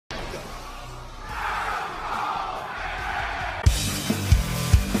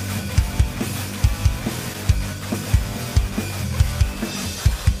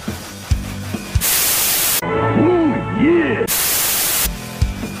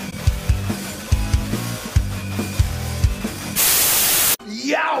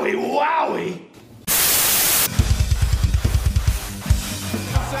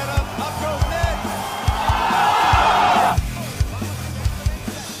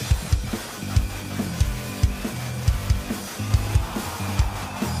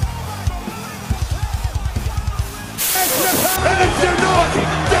And if you're not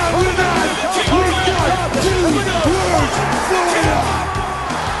down with that, we've got two words for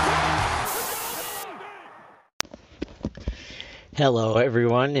you. Hello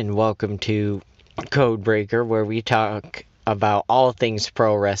everyone and welcome to Codebreaker, where we talk about all things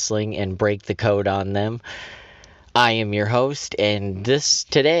pro wrestling and break the code on them. I am your host, and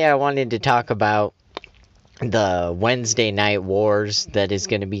today I wanted to talk about the Wednesday Night Wars that is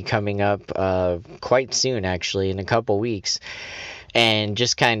going to be coming up quite soon, actually, in a couple weeks, and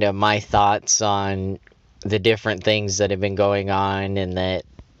just kind of my thoughts on the different things that have been going on and that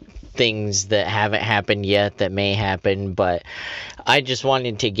things that haven't happened yet that may happen. But I just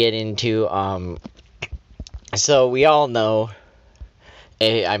wanted to get into so we all know,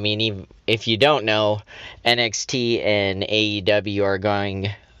 I mean, even if you don't know, NXT and AEW are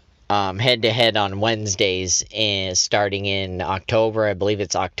going head to head on Wednesdays, and starting in October. I believe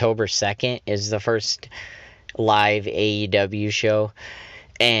it's October 2nd is the first live AEW show.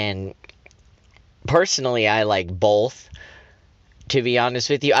 And personally, I like both. To be honest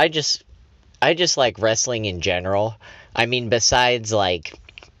with you, I just like wrestling in general. I mean, besides like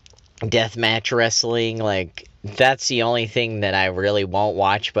deathmatch wrestling, like that's the only thing that I really won't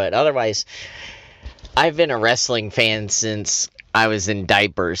watch. But otherwise, I've been a wrestling fan since I was in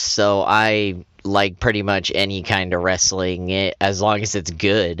diapers, so I like pretty much any kind of wrestling, as long as it's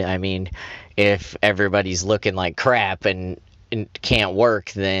good. I mean, if everybody's looking like crap and can't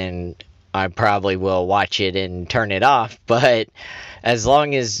work, then I probably will watch it and turn it off. But as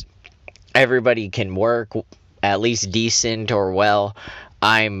long as everybody can work at least decent or well,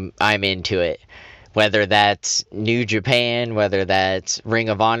 I'm into it. Whether that's New Japan, whether that's Ring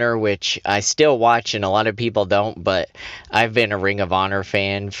of Honor, which I still watch and a lot of people don't, but I've been a Ring of Honor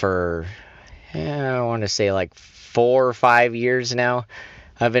fan for, I want to say like 4 or 5 years now.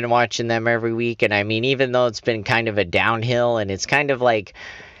 I've been watching them every week, and I mean, even though it's been kind of a downhill, and it's kind of like,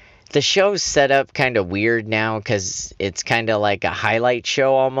 the show's set up kind of weird now, because it's kind of like a highlight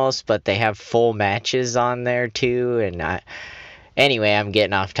show almost, but they have full matches on there too, and anyway, I'm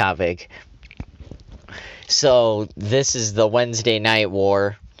getting off topic. So, this is the Wednesday Night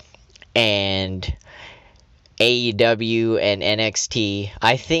War, and AEW and NXT.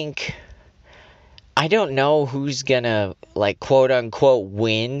 I don't know who's gonna, like, quote-unquote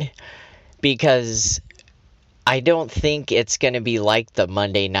win, because I don't think it's gonna be like the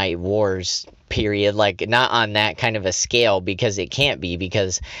Monday Night Wars period, like, not on that kind of a scale, because it can't be,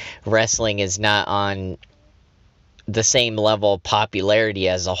 because wrestling is not on the same level of popularity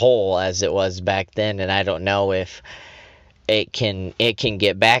as a whole as it was back then, and I don't know if it can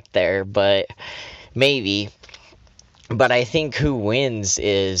get back there, but maybe. But I think who wins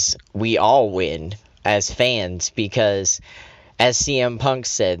is we all win as fans, because as CM Punk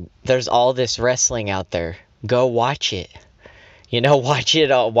said, there's all this wrestling out there. Go watch it. You know, watch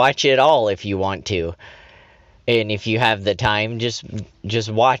it all if you want to. And if you have the time, just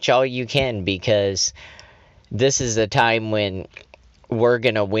watch all you can, because this is a time when we're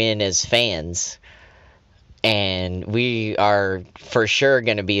going to win as fans. And we are for sure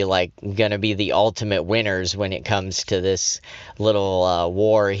going to be the ultimate winners when it comes to this little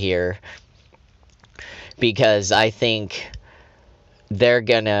war here. Because I think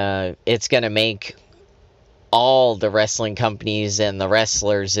it's going to make all the wrestling companies and the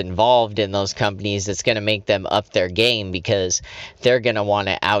wrestlers involved in those companies, it's going to make them up their game, because they're going to want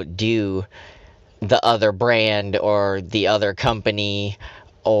to outdo the other brand or the other company,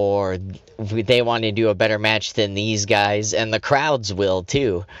 or they want to do a better match than these guys, and the crowds will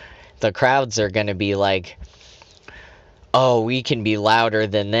too. The crowds are going to be like, oh, we can be louder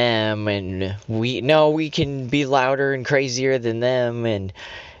than them, and we can be louder and crazier than them, and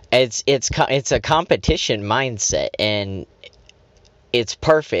it's a competition mindset, and it's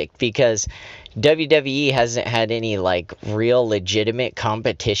perfect, because WWE hasn't had any like real legitimate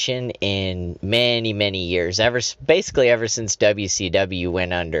competition in many, many years. Basically ever since WCW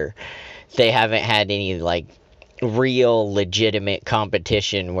went under, they haven't had any like real legitimate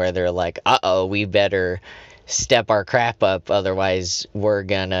competition where they're like, we better step our crap up, otherwise we're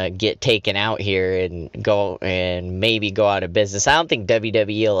gonna get taken out here and maybe go out of business. I don't think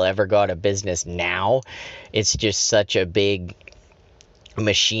WWE will ever go out of business now. It's just such a big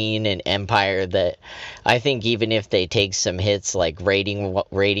machine and empire that I think even if they take some hits like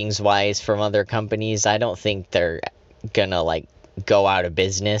ratings wise from other companies, I don't think they're gonna like go out of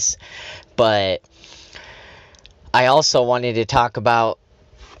business. But I also wanted to talk about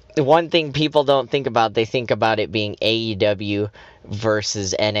the one thing people don't think about. They think about it being AEW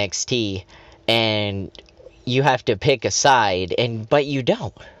versus NXT, and you have to pick a side, but you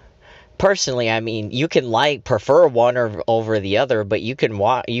don't. personally, I mean, you can prefer one or over the other, but you can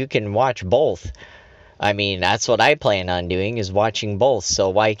watch both. I mean, that's what I plan on doing, is watching both.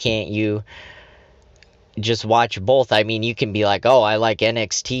 So why can't you just watch both? I mean, you can be like, oh, I like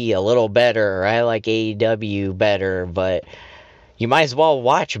NXT a little better, or I like AEW better, but you might as well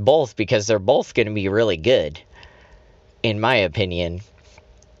watch both because they're both going to be really good, in my opinion.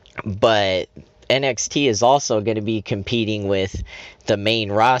 But NXT is also going to be competing with the main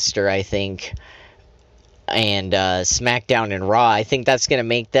roster, I think, and SmackDown and Raw. I think that's going to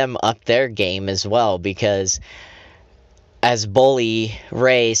make them up their game as well, because as Bully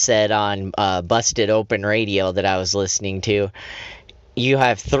Ray said on Busted Open Radio that I was listening to, you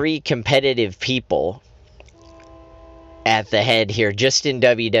have 3 competitive people at the head here just in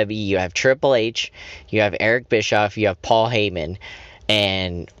WWE. You have Triple H, you have Eric Bischoff, you have Paul Heyman,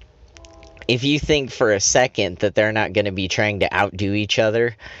 and if you think for a second that they're not going to be trying to outdo each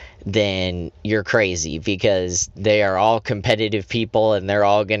other, then you're crazy, because they are all competitive people and they're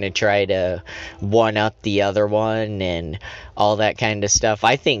all going to try to one up the other one and all that kind of stuff.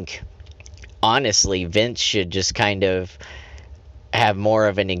 I think, honestly, Vince should just kind of have more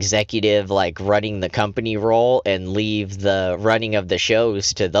of an executive, like, running the company role, and leave the running of the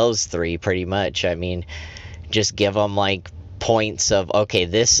shows to those 3 pretty much. I mean, just give them, like, points of, okay,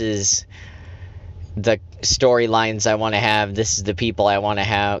 this is the storylines I want to have, this is the people I want to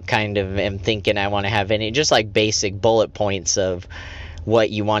have, kind of am thinking I want to have in it, just like basic bullet points of what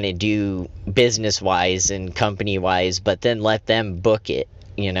you want to do business-wise and company-wise, but then let them book it,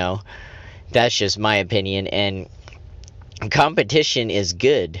 you know? That's just my opinion. And competition is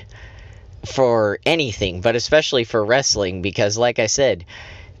good for anything, but especially for wrestling, because like I said,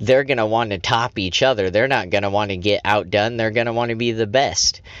 they're going to want to top each other. They're not going to want to get outdone. They're going to want to be the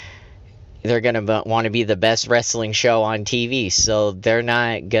best. They're going to want to be the best wrestling show on TV. So they're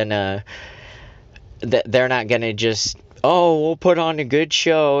not going to just, oh, we'll put on a good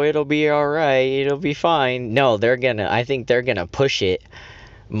show, it'll be all right, it'll be fine. No, I think they're going to push it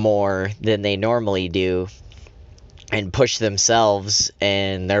more than they normally do, and push themselves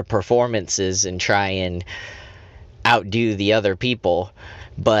and their performances and try and outdo the other people.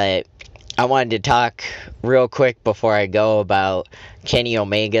 But I wanted to talk real quick before I go about Kenny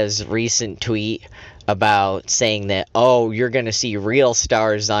Omega's recent tweet about saying that, oh, you're going to see real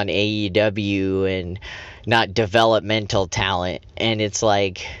stars on AEW and not developmental talent. And it's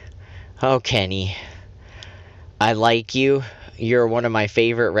like, oh, Kenny, I like you. You're one of my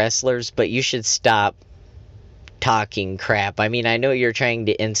favorite wrestlers, but you should stop talking crap. I mean, I know you're trying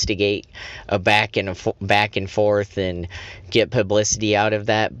to instigate a back and forth and get publicity out of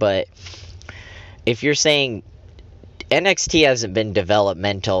that, but if you're saying NXT hasn't been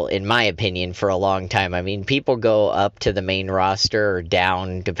developmental, in my opinion, for a long time. I mean, people go up to the main roster or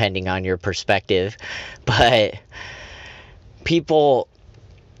down, depending on your perspective, but people,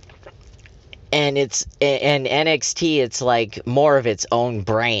 and NXT, it's like more of its own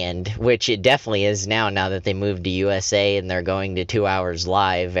brand, which it definitely is now that they moved to USA and they're going to 2 hours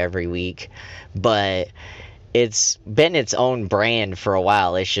live every week. But it's been its own brand for a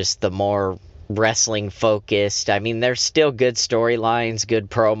while. It's just the more wrestling focused. I mean, there's still good storylines, good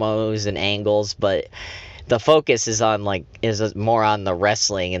promos and angles, but the focus is more on the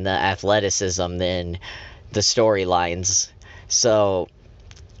wrestling and the athleticism than the storylines. So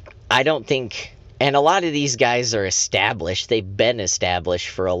I don't think, and a lot of these guys are established. They've been established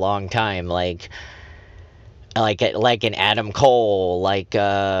for a long time, like an Adam Cole,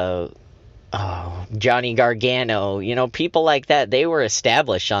 Johnny Gargano, people like that. They were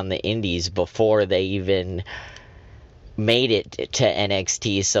established on the indies before they even made it to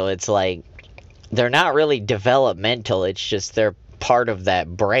NXT. So it's like, they're not really developmental. It's just they're part of that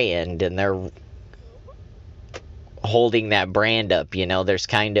brand and they're holding that brand up. There's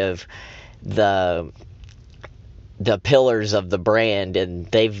kind of the pillars of the brand, and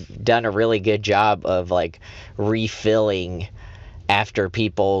they've done a really good job of refilling. After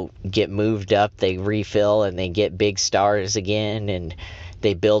people get moved up, they refill and they get big stars again, and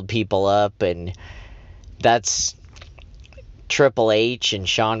they build people up. And that's Triple H and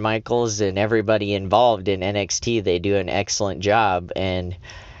Shawn Michaels and everybody involved in NXT. They do an excellent job, and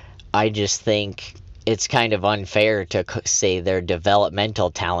I just think it's kind of unfair to say they're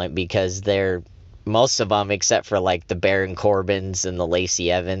developmental talent, because most of them, except for the Baron Corbins and the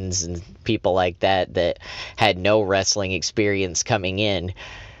Lacey Evans and people like that had no wrestling experience coming in.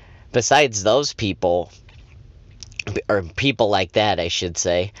 Besides those people, or people like that, I should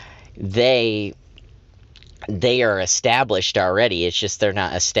say, they are established already. It's just they're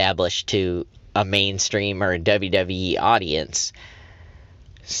not established to a mainstream or a WWE audience.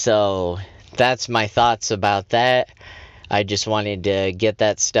 So that's my thoughts about that. I just wanted to get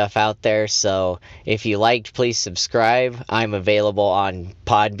that stuff out there. So if you liked, please subscribe. I'm available on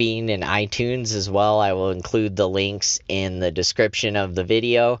Podbean and iTunes as well. I will include the links in the description of the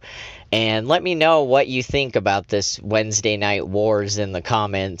video. And let me know what you think about this Wednesday Night Wars in the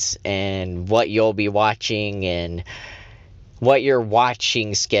comments, and what you'll be watching, and what your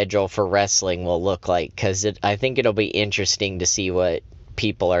watching schedule for wrestling will look like, because I think it'll be interesting to see what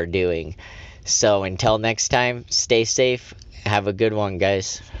people are doing. So until next time, stay safe. Have a good one,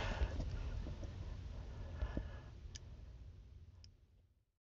 guys.